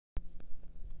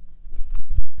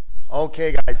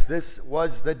Okay, guys, this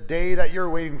was the day that you're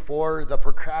waiting for. The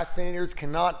procrastinators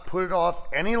cannot put it off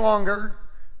any longer.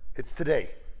 It's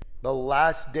today, the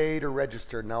last day to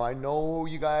register. Now, I know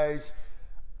you guys,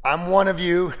 I'm one of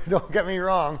you, don't get me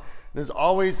wrong. There's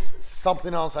always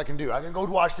something else I can do. I can go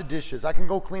wash the dishes. I can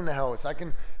go clean the house. I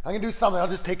can do something. I'll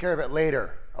just take care of it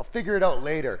later. I'll figure it out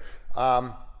later.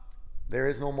 There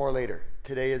is no more later.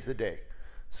 Today is the day.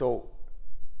 So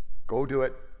go do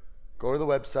it. Go to the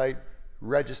website.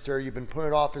 Register. You've been putting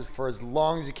it off for as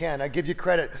long as you can. I give you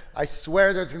credit. I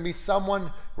swear there's going to be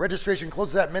someone, registration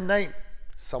closes at midnight.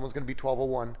 Someone's going to be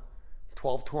 12:01,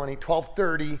 12:20,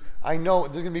 12:30. I know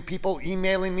there's going to be people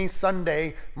emailing me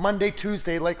Sunday, Monday,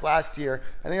 Tuesday, like last year.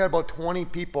 I think I had about 20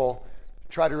 people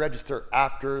try to register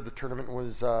after the tournament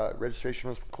was, registration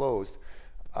was closed.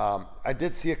 I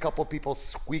did see a couple people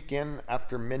squeak in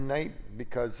after midnight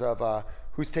because of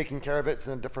who's taking care of it. It's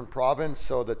in a different province,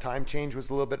 so the time change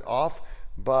was a little bit off.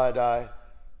 But I'd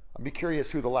be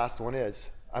curious who the last one is.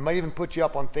 I might even put you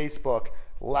up on Facebook,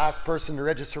 last person to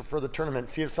register for the tournament,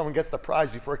 see if someone gets the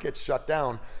prize before it gets shut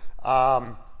down.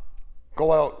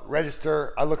 Go out,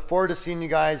 register. I look forward to seeing you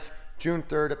guys June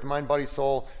 3rd at the Mind, Body,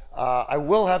 Soul. I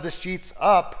will have the sheets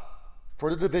up for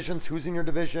the divisions, who's in your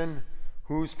division,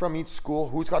 who's from each school,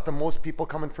 who's got the most people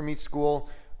coming from each school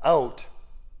out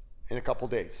in a couple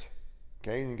days.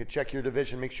 Okay, and you can check your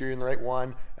division, make sure you're in the right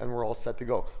one, and we're all set to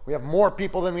go. We have more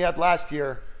people than we had last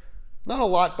year. Not a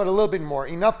lot, but a little bit more.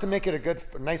 Enough to make it a good,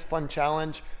 nice, fun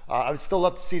challenge. I would still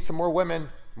love to see some more women,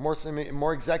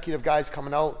 more executive guys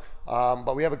coming out,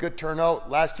 but we have a good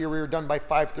turnout. Last year we were done by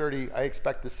 5:30. I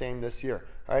expect the same this year.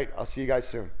 All right, I'll see you guys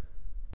soon.